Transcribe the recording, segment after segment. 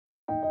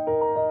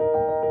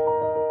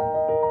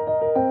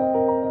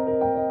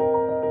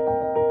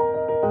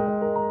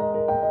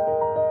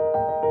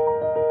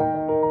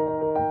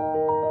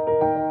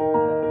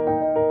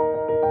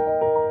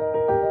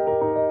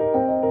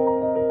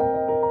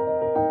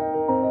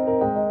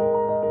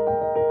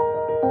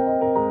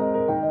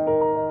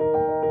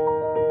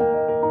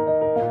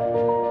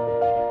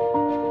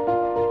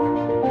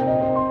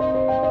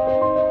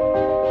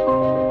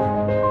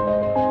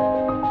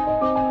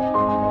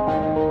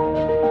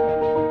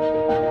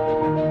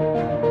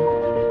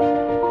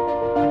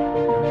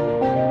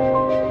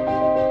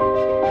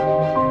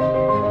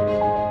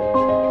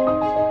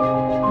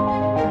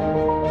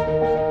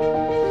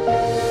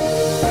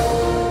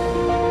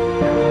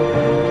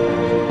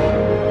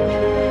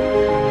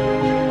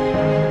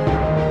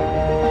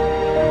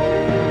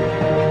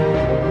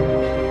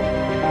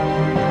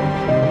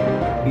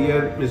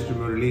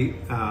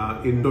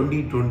in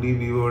 2020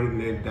 we were in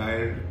a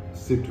dire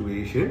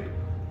situation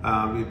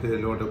with a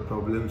lot of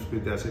problems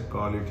with asset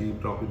quality,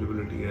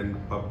 profitability and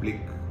public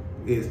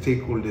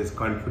stakeholders'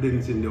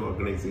 confidence in the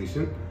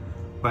organization.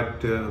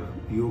 But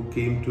you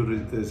came to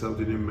South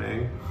Indian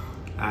Bank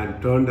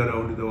and turned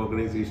around the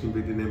organization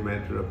within a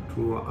matter of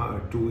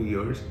 2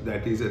 years.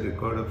 That is a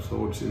record of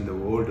sorts in the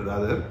world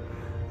rather.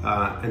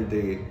 And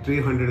the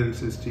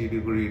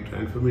 360-degree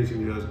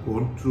transformation you have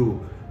gone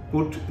through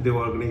put the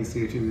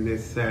organization in a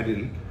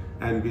saddle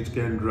and which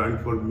can run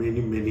for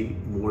many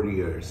more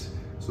years.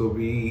 So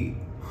we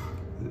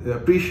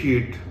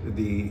appreciate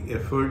the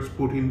efforts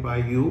put in by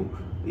you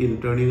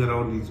in turning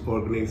around this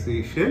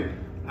organization,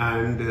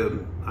 and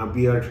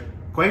we are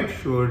quite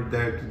sure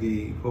that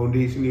the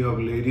foundation you have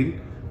laid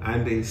in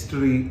and the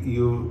history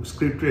you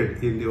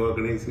scripted in the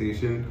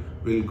organization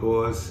will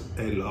go us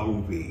a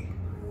long way.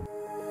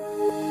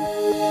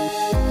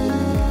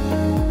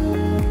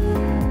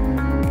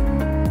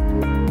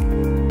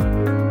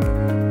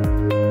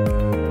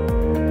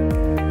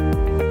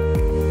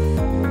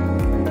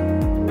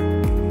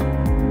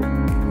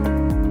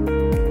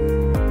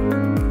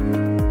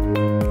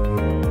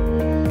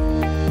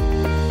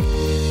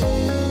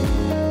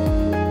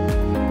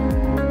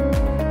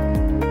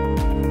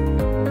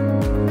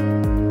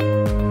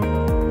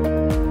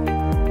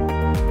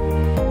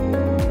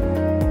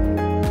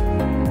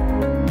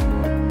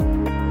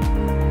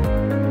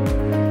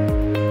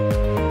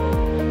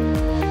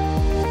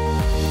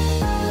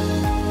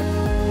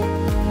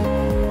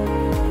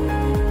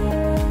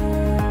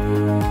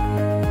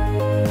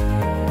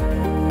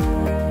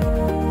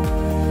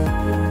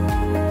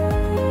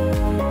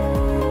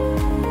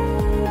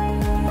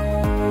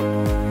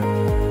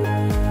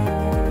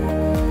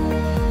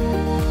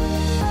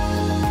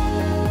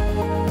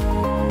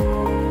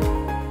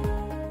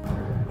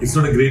 It's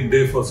not a great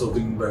day for South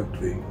Indian Bank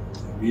today.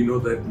 We know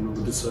that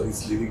Murali sir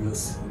is leaving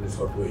us in a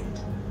short way.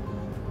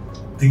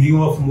 Thinking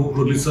of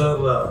Murali sir,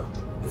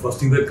 the first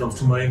thing that comes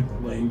to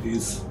mind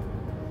is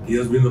he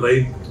has been the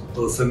right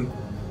person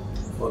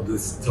for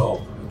this job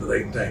at the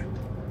right time.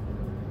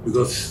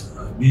 Because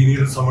we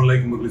needed someone like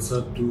Murali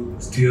sir to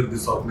steer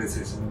this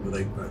organization in the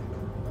right path.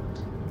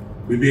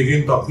 We'll be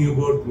again talking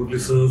about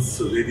Murali sir's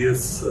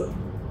various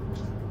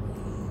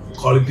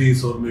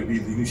qualities or maybe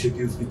the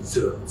initiatives which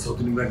South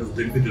Indian Bank has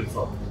benefited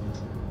from.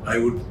 I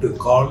would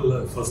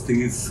call first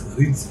thing is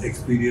rich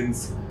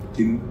experience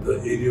in the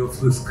area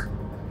of risk.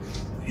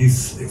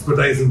 His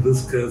expertise in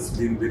risk has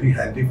been very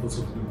handy for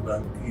South Indian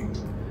Bank in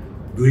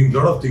doing a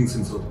lot of things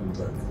in South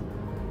Indian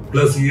Bank.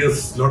 Plus he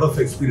has a lot of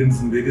experience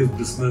in various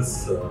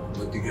business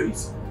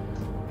verticals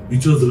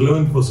which was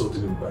relevant for South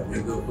Indian Bank,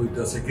 and therefore it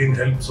has again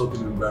helped South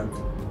Indian Bank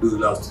during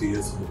the last 3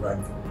 years of the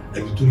bank,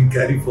 and it will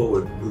carry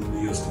forward during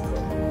the years to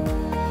come.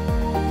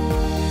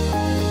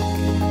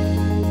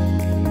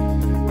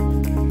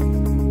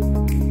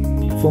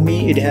 For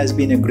me, it has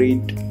been a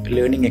great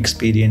learning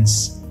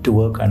experience to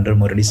work under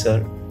Murali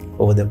sir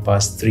over the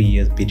past 3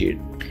 years period.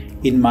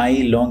 In my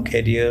long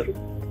career,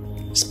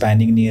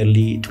 spanning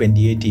nearly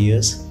 28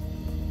 years,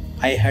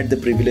 I had the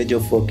privilege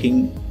of working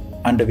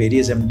under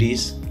various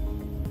MDs,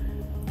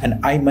 and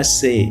I must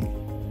say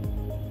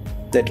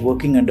that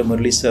working under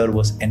Murali sir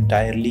was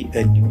entirely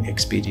a new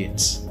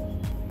experience.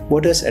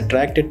 What has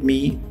attracted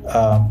me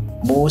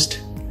most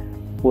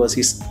was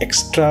his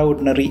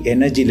extraordinary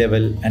energy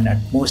level and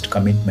utmost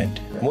commitment.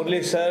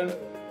 Murali sir,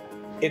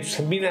 it's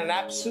been an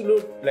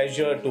absolute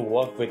pleasure to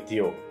work with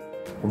you.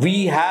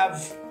 We have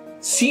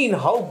seen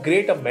how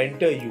great a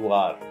mentor you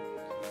are.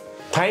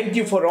 Thank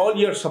you for all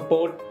your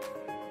support,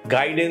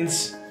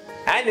 guidance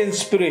and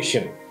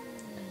inspiration.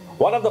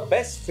 One of the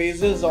best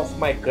phases of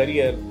my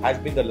career has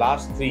been the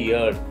last 3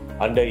 years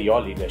under your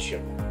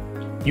leadership.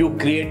 You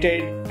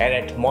created an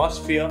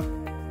atmosphere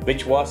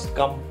which was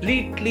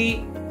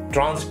completely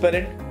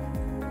transparent.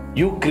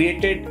 You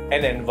created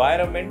an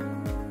environment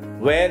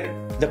where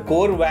the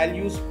core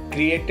values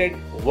created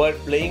were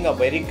playing a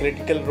very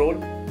critical role,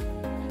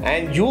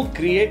 and you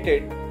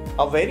created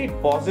a very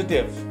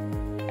positive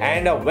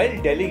and a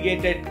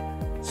well-delegated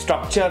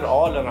structure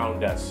all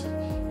around us.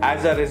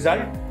 As a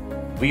result,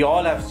 we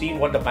all have seen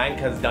what the bank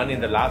has done in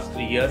the last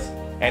 3 years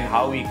and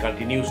how he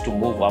continues to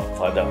move up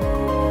further.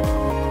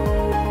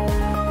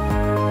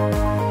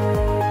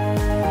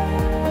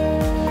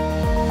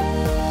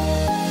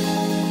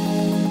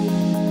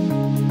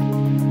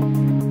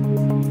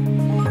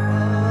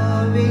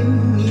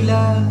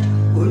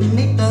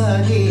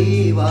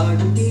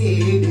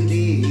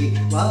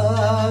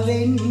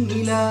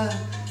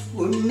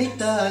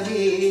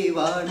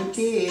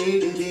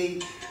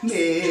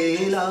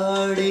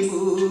 மேலாடை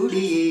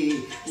மூடியே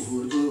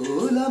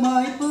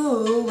ஊர்கோலமாய்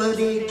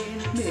போவதே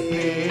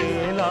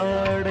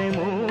மேலாடை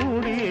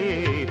மூடியே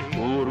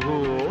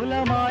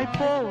ஊர்கோலமாய்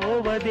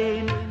போவதே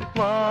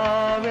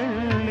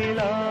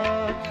வாவெண்ணிலா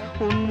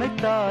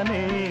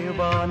உன்னைத்தானே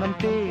வானம்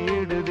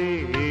தேடுதே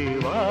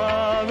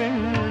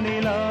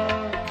வாவெண்ணிலா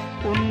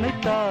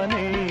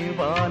உன்னைத்தானே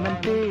வானம்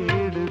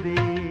தேடுதே.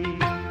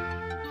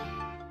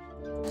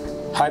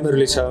 Hi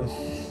Murali sir,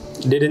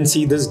 didn't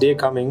see this day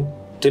coming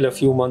till a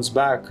few months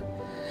back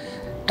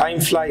Time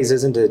flies,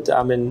 isn't it?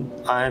 I mean,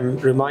 I'm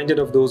reminded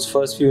of those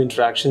first few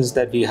interactions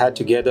that we had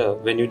together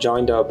when you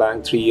joined our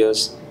bank 3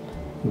 years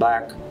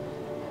back.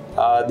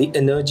 The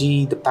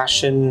energy, the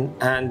passion,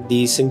 and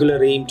the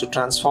singular aim to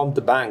transform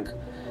the bank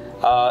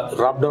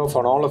rubbed off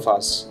on all of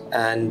us,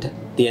 and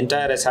the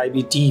entire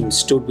SIB team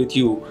stood with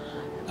you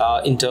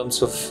in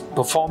terms of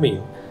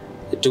performing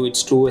to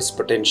its truest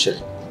potential.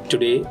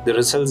 Today, the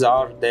results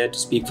are there to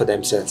speak for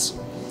themselves.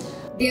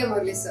 Dear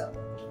Murli sir,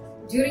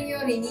 during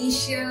your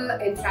initial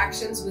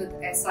interactions with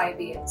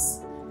SIBs,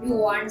 you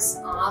once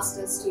asked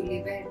us to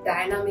live a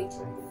dynamic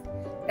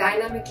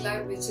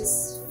life which is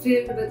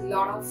filled with a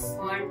lot of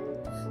fun,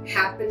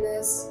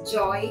 happiness,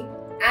 joy,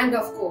 and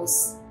of course,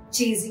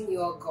 chasing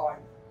your goal.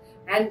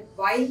 And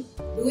while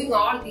doing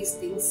all these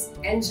things,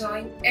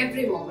 enjoying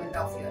every moment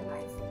of your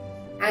life.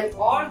 And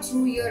all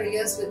through your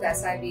years with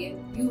SIBN,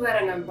 you were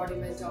an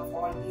embodiment of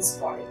all these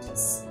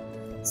qualities.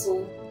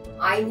 So,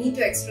 I need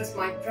to express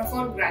my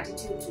profound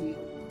gratitude to you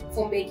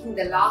for making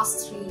the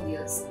last 3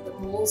 years the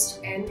most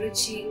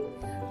enriching,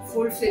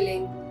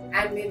 fulfilling,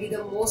 and maybe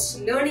the most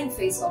learning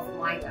phase of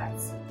my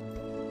life.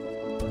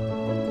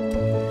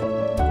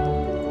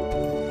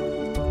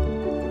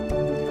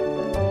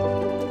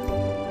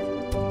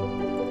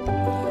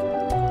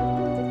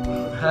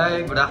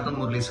 Hi, good afternoon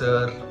Murli sir.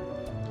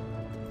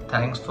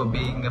 Thanks for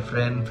being a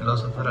friend,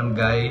 philosopher and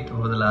guide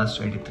over the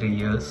last 23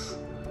 years.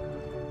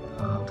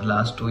 The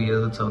last 2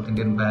 years at South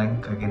Indian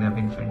Bank again have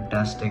been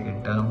fantastic in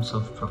terms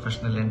of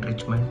professional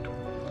enrichment.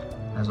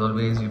 As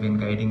always, you've been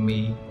guiding me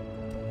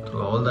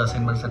through all the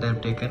assignments that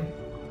I've taken.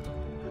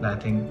 And I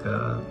think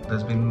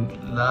there's been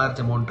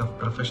large amount of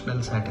professional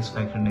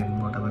satisfaction in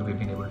whatever we've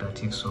been able to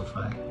achieve so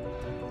far.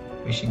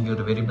 Wishing you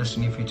the very best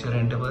in your future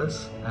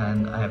endeavors,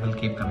 and I will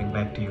keep coming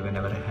back to you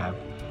whenever I have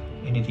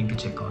anything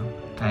to check on.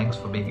 Thanks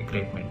for being a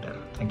great mentor.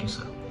 Thank you,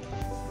 sir.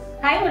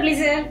 Hi, Murli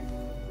sir.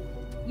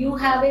 You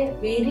have a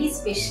very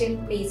special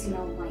place in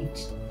our mind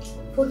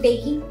for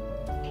taking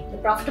the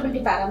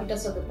profitability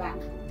parameters of the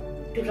bank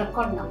to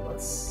record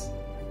numbers.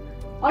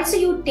 Also,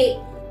 you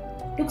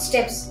took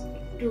steps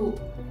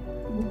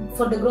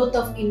for the growth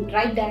of in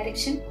right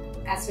direction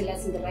as well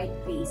as in the right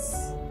pace.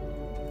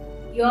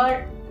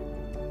 Your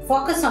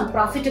focus on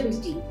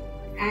profitability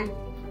and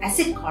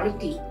asset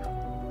quality,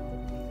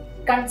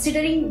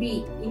 considering the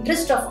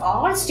interest of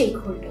all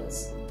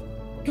stakeholders,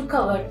 took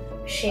our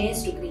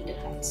shares to greater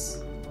heights.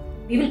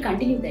 We will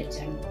continue that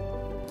journey.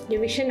 Your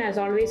vision has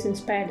always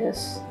inspired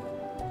us.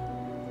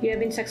 You have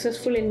been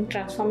successful in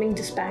transforming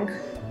this bank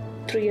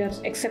through your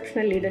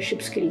exceptional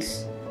leadership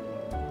skills.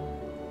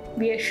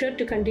 We are sure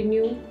to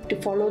continue to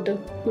follow the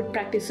good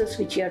practices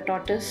which you have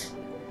taught us,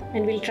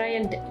 and we'll try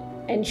and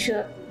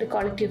ensure the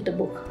quality of the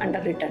book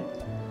underwritten.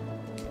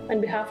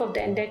 On behalf of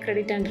the entire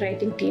credit and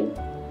writing team,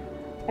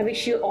 I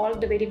wish you all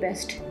the very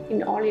best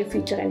in all your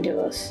future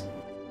endeavors.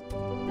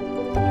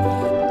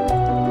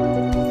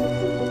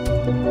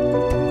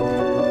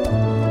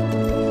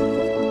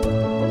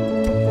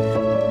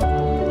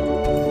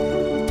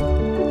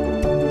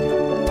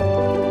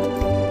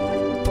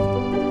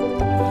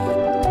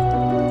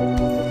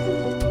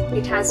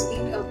 It has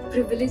been a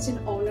privilege and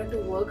honor to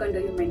work under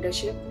your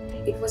mentorship.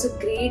 It was a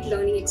great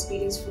learning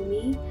experience for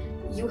me.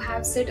 You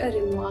have set a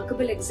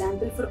remarkable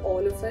example for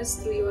all of us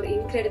through your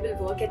incredible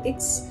work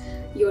ethics,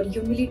 your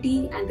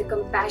humility and the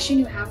compassion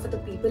you have for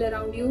the people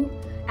around you,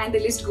 and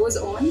the list goes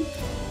on.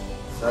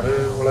 Sir,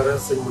 വളരെ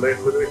simple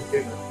ആയിട്ടുള്ള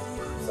വ്യക്തിയാണ്.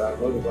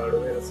 സാറിന് ഒരുപാട്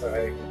പേരെ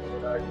സഹായിക്കുന്ന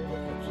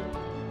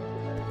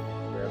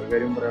വേറെ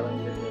കാര്യം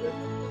പറയുകയാണെങ്കിൽ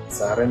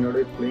സാർ എന്നോട്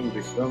ഇപ്പോഴും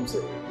ഇംഗ്ലീഷ്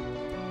സംസാരിക്കും.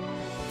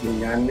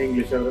 ഞാൻ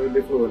ഇംഗ്ലീഷ് അത്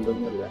വലിയ ഫ്ലുവൻ്റ്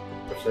ഒന്നുമില്ല,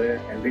 പക്ഷേ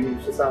എൻ്റെ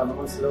ഇംഗ്ലീഷ് സാറിന്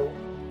മനസ്സിലാവും,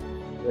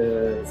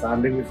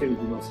 സാറിൻ്റെ ഇംഗ്ലീഷ്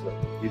എനിക്ക്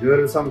മനസ്സിലാവും. ഇതുവരെ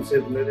ഒരു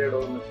സംശയത്തിൻ്റെ ഇട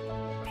വന്നിട്ടില്ല.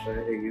 പക്ഷേ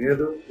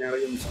എങ്ങനെയത് ഞങ്ങൾ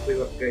കെമിസ്ട്രി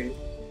വർക്കായി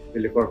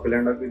വലിയ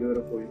കുഴപ്പമില്ലാണ്ടൊക്കെ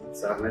ഇതുവരെ പോയി.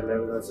 സാറിന്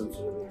എല്ലാവിധ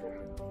ആശംസകളും.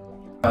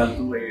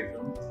 കാലത്തും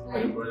വൈകിട്ടും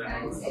വരുമ്പോൾ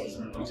ഞങ്ങൾ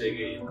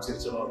ചെയ്യുകയും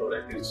ചിരിച്ചതോടെ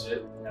തിരിച്ച്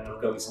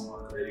ഞങ്ങൾക്ക്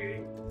അഭിസംബോധന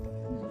തരികയും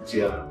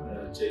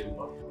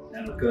ചെയ്യുമ്പോൾ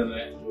ഞങ്ങൾക്ക്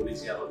തന്നെ ജോലി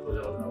ചെയ്യാനുള്ള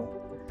പ്രചോദനവും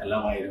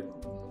എല്ലാമായിരുന്നു.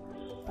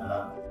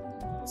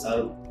 സാർ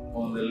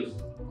പോകുന്നതിൽ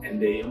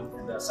എൻ്റെയും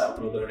എൻ്റെ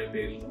സഹപ്രവർത്തകരുടെയും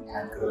പേരിൽ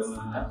ഞാൻ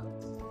കരുതുന്നില്ല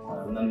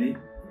നന്ദി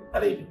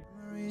അറിയിക്കും.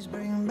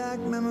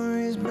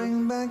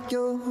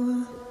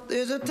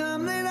 There's a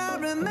time that I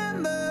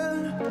remember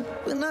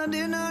when I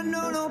did not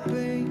know no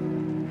pain,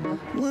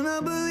 when I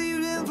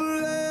believed in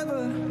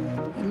forever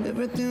and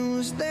everything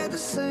would stay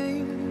the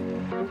same.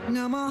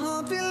 Now my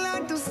heart feel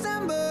like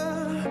December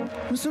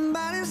when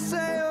somebody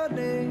say your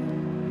name,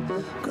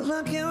 'cause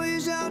I can't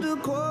reach out to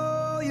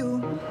call you,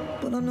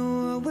 but I know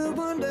I will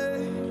one day.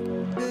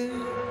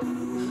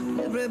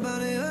 Yeah.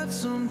 Everybody hurts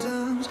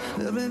sometimes,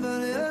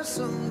 everybody hurts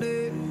someday.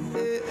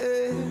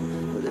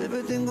 But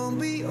everything gon'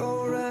 be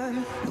alright.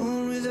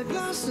 Gonna raise a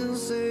glass and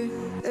say,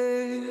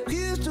 hey.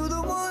 Here's to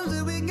the ones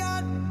that we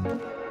got.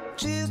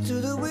 Cheers to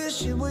the wish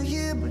you were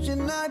here but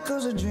you're not,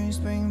 'cause the dreams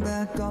bring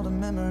back all the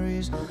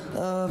memories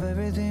of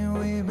everything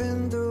we've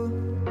been through.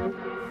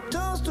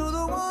 Toast to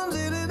the ones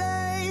here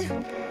today.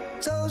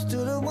 Toast to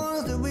the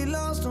ones that we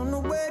lost on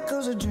the way,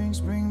 'cause the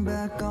drinks bring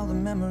back back all the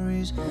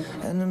memories,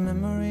 and the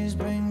memories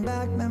bring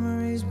back your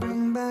memories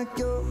bring back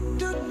your.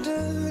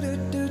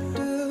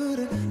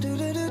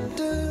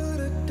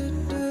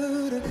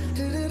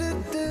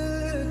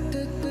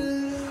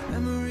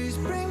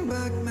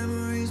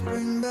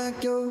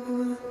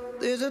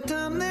 There's a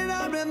time that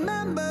I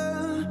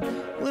remember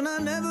when I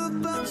never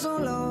felt so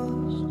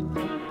lost,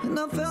 and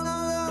I felt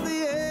all of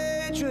the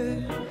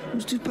hatred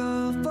was too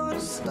powerful to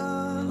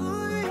stop.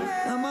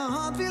 Now my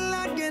heart feel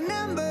like an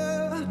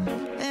ember,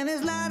 and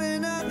it's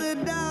lighting up the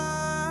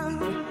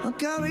dark. I'll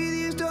carry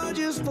these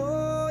torches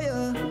for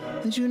you,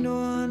 and you know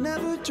I'll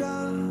never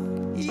drop.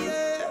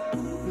 Yeah,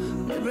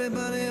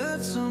 everybody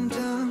hurts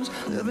sometimes,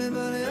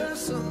 everybody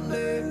hurts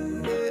someday.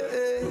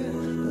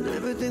 But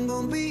everything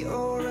gon' be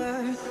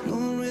alright.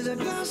 Gonna raise a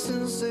glass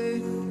and say,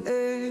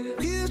 hey,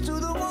 here's to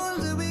the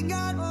ones that we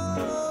got.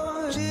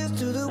 Cheers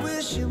to the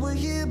wish you were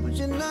here, but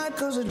you're not.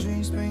 Cause the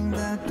drinks bring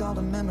back all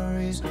the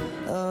memories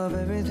of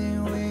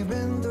everything we've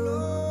been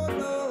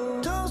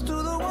through. Toast to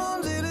the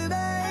ones here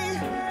today.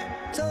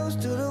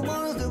 Toast to the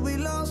ones that we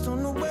lost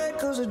on the way.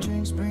 Cause the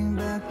drinks bring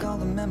back all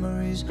the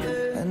memories,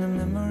 and the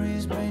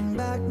memories bring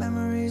back memories.